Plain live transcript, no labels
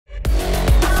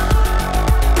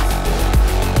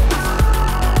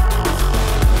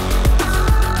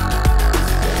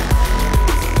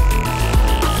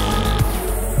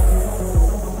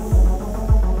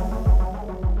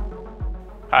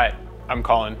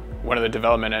one of the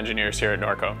development engineers here at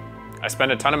Norco. I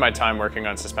spend a ton of my time working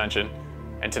on suspension,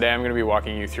 and today I'm going to be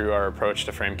walking you through our approach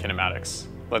to frame kinematics.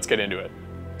 Let's get into it.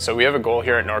 So we have a goal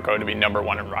here at Norco to be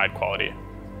 #1 in ride quality,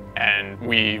 and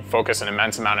we focus an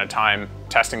immense amount of time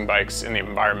testing bikes in the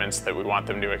environments that we want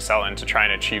them to excel in to try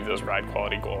and achieve those ride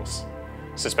quality goals.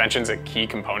 Suspension is a key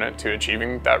component to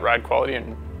achieving that ride quality,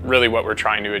 and really what we're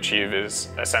trying to achieve is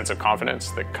a sense of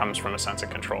confidence that comes from a sense of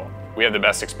control. We have the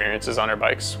best experiences on our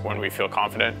bikes when we feel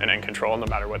confident and in control no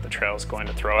matter what the trail is going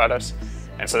to throw at us.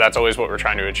 And so that's always what we're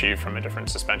trying to achieve from a different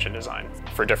suspension design.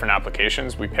 For different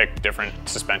applications, we pick different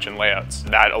suspension layouts.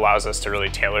 That allows us to really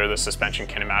tailor the suspension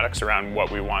kinematics around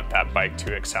what we want that bike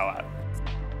to excel at.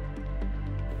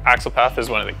 Axle path is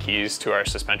one of the keys to our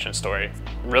suspension story.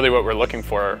 Really what we're looking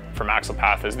for from axle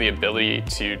path is the ability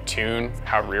to tune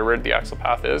how rearward the axle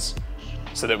path is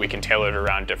so that we can tailor it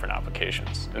around different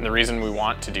applications. And the reason we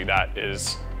want to do that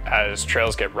is as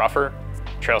trails get rougher,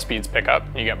 trail speeds pick up,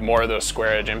 you get more of those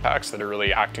square edge impacts that are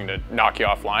really acting to knock you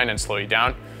offline and slow you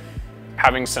down.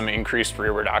 Having some increased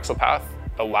rearward axle path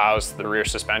allows the rear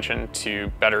suspension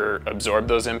to better absorb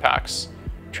those impacts,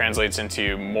 translates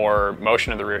into more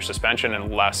motion of the rear suspension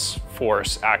and less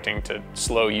force acting to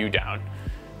slow you down.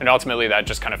 And ultimately that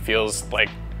just kind of feels like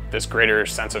this greater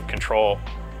sense of control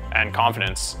and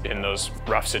confidence in those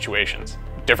rough situations.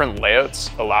 Different layouts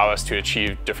allow us to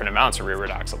achieve different amounts of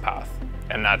rearward axle path.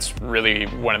 And that's really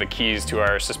one of the keys to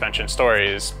our suspension story,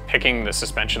 is picking the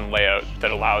suspension layout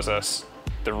that allows us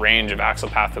the range of axle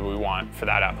path that we want for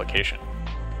that application.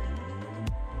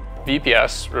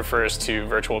 VPS refers to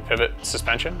virtual pivot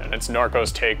suspension, and it's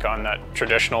Norco's take on that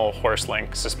traditional horse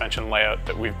link suspension layout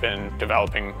that we've been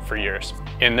developing for years.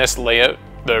 In this layout,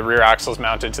 the rear axle is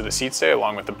mounted to the seat stay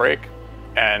along with the brake,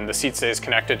 and the seat stay is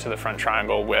connected to the front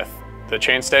triangle with the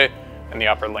chainstay and the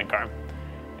upper link arm.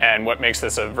 And what makes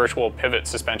this a virtual pivot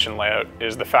suspension layout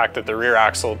is the fact that the rear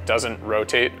axle doesn't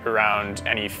rotate around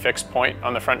any fixed point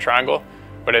on the front triangle,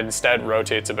 but it instead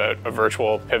rotates about a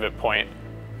virtual pivot point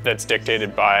that's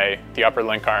dictated by the upper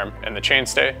link arm and the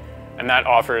chainstay, and that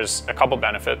offers a couple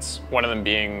benefits, one of them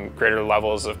being greater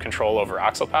levels of control over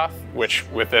axle path, which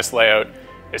with this layout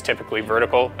is typically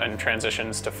vertical and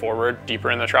transitions to forward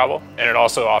deeper in the travel. And it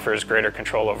also offers greater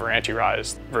control over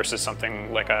anti-rise versus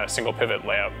something like a single pivot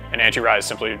layout. And anti-rise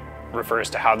simply refers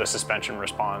to how the suspension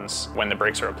responds when the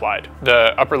brakes are applied.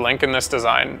 The upper link in this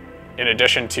design, in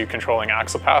addition to controlling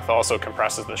axle path, also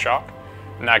compresses the shock.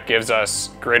 And that gives us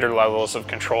greater levels of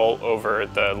control over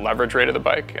the leverage rate of the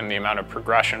bike and the amount of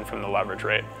progression from the leverage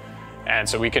rate. And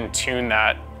so we can tune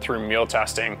that through mule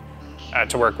testing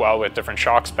to work well with different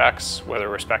shock specs, whether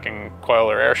we're speccing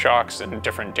coil or air shocks, and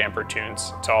different damper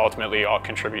tunes to ultimately all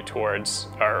contribute towards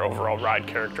our overall ride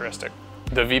characteristic.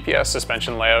 The VPS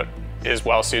suspension layout is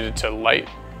well suited to light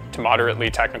to moderately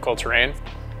technical terrain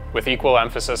with equal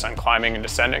emphasis on climbing and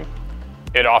descending.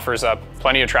 It offers up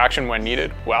plenty of traction when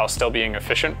needed while still being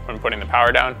efficient when putting the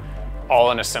power down,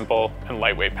 all in a simple and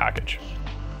lightweight package.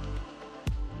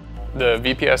 The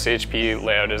VPS HP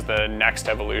layout is the next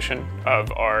evolution of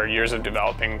our years of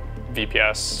developing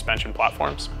VPS suspension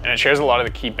platforms, and it shares a lot of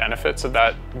the key benefits of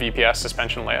that VPS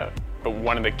suspension layout. But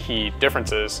one of the key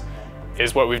differences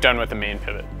is what we've done with the main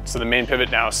pivot. So the main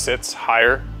pivot now sits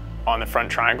higher on the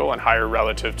front triangle and higher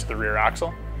relative to the rear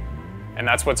axle. And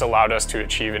that's what's allowed us to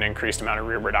achieve an increased amount of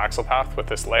rearward axle path with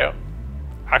this layout.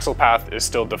 Axle path is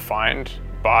still defined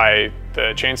by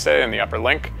the chainstay and the upper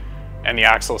link, and the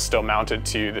axle is still mounted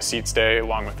to the seat stay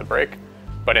along with the brake.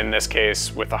 But in this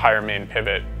case, with the higher main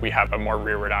pivot, we have a more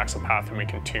rearward axle path, and we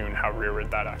can tune how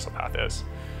rearward that axle path is.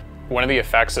 One of the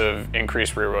effects of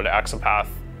increased rearward axle path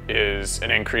is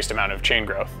an increased amount of chain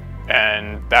growth.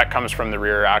 And that comes from the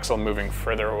rear axle moving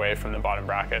further away from the bottom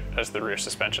bracket as the rear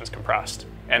suspension is compressed.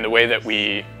 And the way that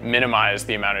we minimize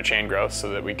the amount of chain growth so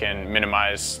that we can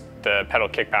minimize the pedal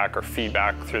kickback or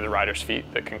feedback through the rider's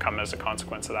feet that can come as a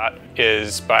consequence of that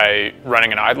is by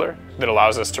running an idler that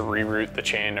allows us to reroute the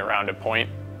chain around a point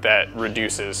that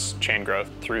reduces chain growth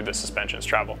through the suspension's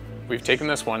travel. We've taken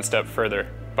this one step further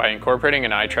by incorporating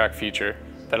an iTrack feature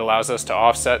that allows us to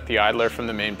offset the idler from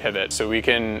the main pivot, so we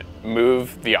can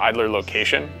move the idler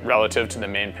location relative to the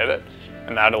main pivot,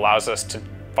 and that allows us to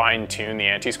fine-tune the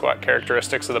anti-squat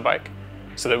characteristics of the bike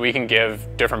so that we can give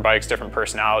different bikes different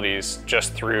personalities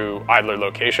just through idler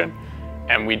location,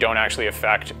 and we don't actually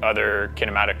affect other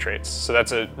kinematic traits. So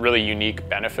that's a really unique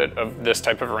benefit of this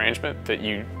type of arrangement that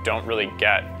you don't really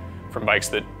get from bikes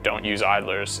that don't use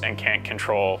idlers and can't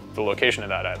control the location of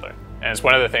that idler. And it's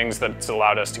one of the things that's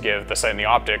allowed us to give the Sight and the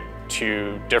Optic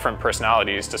two different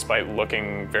personalities despite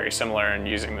looking very similar and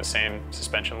using the same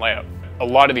suspension layout. A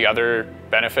lot of the other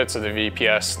benefits of the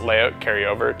VPS layout carry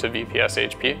over to VPS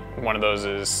HP. One of those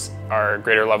is our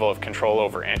greater level of control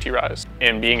over anti-rise,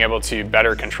 and being able to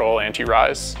better control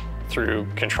anti-rise through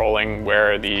controlling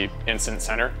where the instant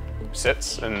center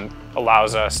sits, and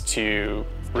allows us to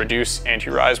reduce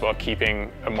anti-rise while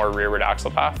keeping a more rearward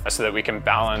axle path, so that we can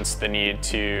balance the need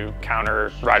to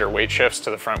counter rider weight shifts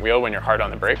to the front wheel when you're hard on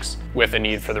the brakes with the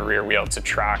need for the rear wheel to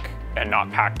track and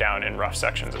not pack down in rough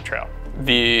sections of trail.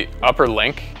 The upper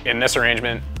link in this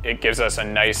arrangement, it gives us a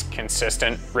nice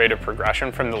consistent rate of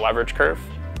progression from the leverage curve.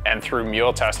 And through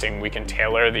mule testing, we can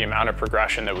tailor the amount of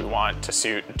progression that we want to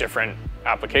suit different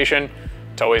application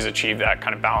to always achieve that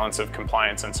kind of balance of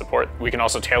compliance and support. We can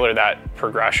also tailor that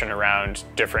progression around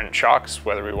different shocks,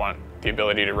 whether we want the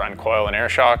ability to run coil and air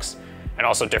shocks, and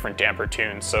also different damper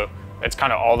tunes. So it's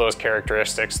kind of all those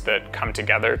characteristics that come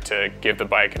together to give the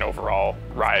bike an overall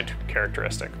ride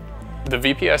characteristic. The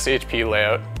VPS HP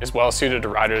layout is well suited to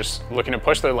riders looking to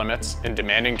push their limits in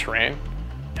demanding terrain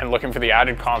and looking for the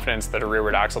added confidence that a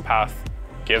rearward axle path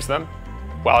gives them,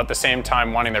 while at the same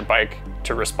time wanting their bike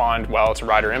to respond well to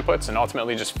rider inputs and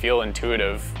ultimately just feel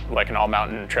intuitive like an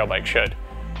all-mountain trail bike should.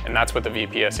 And that's what the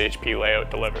VPS HP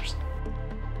layout delivers.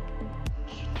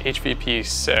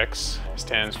 HVP6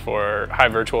 stands for High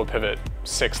Virtual Pivot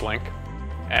 6 Link.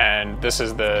 And this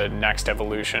is the next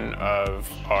evolution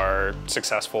of our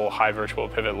successful high virtual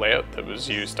pivot layout that was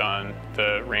used on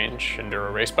the Range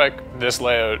Enduro race bike. This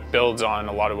layout builds on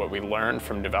a lot of what we learned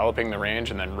from developing the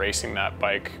Range and then racing that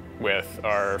bike with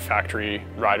our factory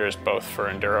riders, both for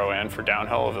enduro and for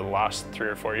downhill over the last 3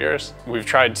 or 4 years. We've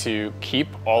tried to keep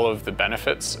all of the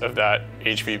benefits of that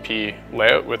HVP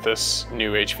layout with this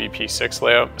new HVP6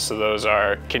 layout. So those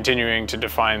are continuing to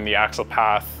define the axle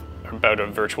path about a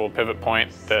virtual pivot point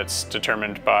that's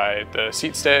determined by the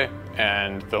seat stay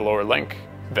and the lower link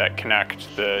that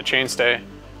connect the chainstay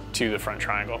to the front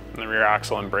triangle. And the rear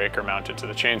axle and brake are mounted to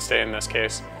the chainstay in this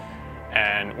case.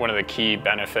 And one of the key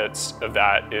benefits of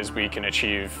that is we can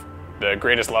achieve the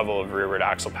greatest level of rearward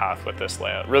axle path with this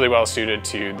layout. Really well suited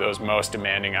to those most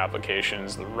demanding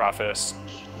applications, the roughest,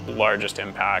 largest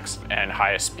impacts, and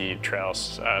highest speed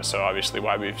trails. So obviously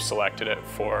why we've selected it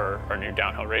for our new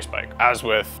downhill race bike. As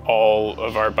with all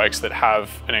of our bikes that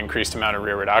have an increased amount of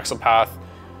rearward axle path,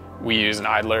 we use an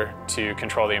idler to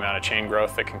control the amount of chain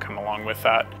growth that can come along with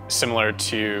that. Similar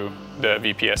to the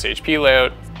VPS HP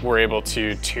layout, we're able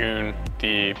to tune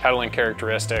the pedaling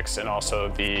characteristics and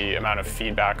also the amount of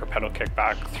feedback or pedal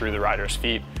kickback through the rider's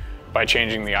feet by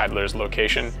changing the idler's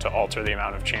location to alter the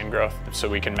amount of chain growth. So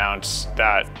we can mount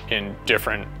that in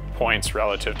different points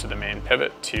relative to the main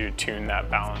pivot to tune that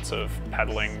balance of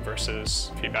pedaling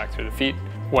versus feedback through the feet.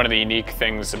 One of the unique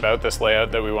things about this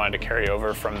layout that we wanted to carry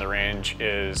over from the Range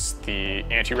is the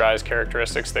anti-rise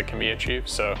characteristics that can be achieved.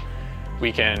 So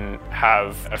we can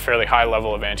have a fairly high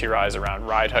level of anti-rise around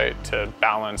ride height to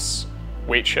balance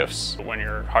weight shifts when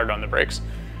you're hard on the brakes.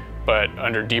 But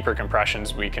under deeper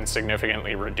compressions, we can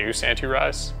significantly reduce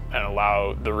anti-rise and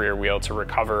allow the rear wheel to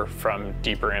recover from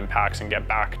deeper impacts and get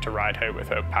back to ride height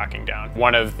without packing down.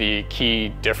 One of the key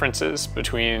differences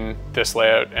between this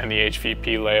layout and the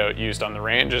HVP layout used on the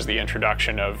Range is the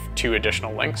introduction of 2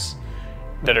 additional links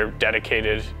that are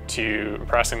dedicated to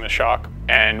compressing the shock.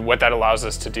 And what that allows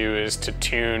us to do is to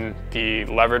tune the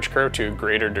leverage curve to a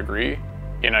greater degree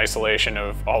in isolation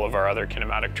of all of our other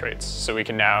kinematic traits. So we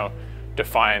can now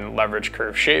define leverage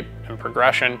curve shape and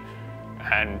progression,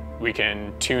 and we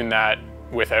can tune that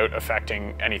without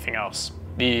affecting anything else.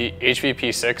 The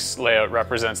HVP6 layout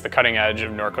represents the cutting edge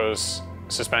of Norco's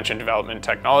suspension development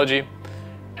technology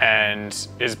and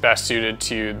is best suited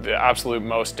to the absolute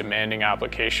most demanding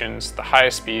applications, the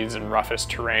highest speeds and roughest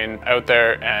terrain out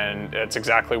there, and it's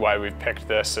exactly why we've picked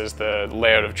this as the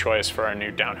layout of choice for our new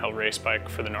downhill race bike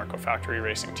for the Norco factory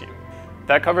racing team.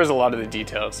 That covers a lot of the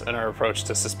details in our approach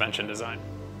to suspension design.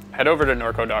 Head over to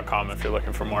norco.com if you're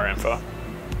looking for more info.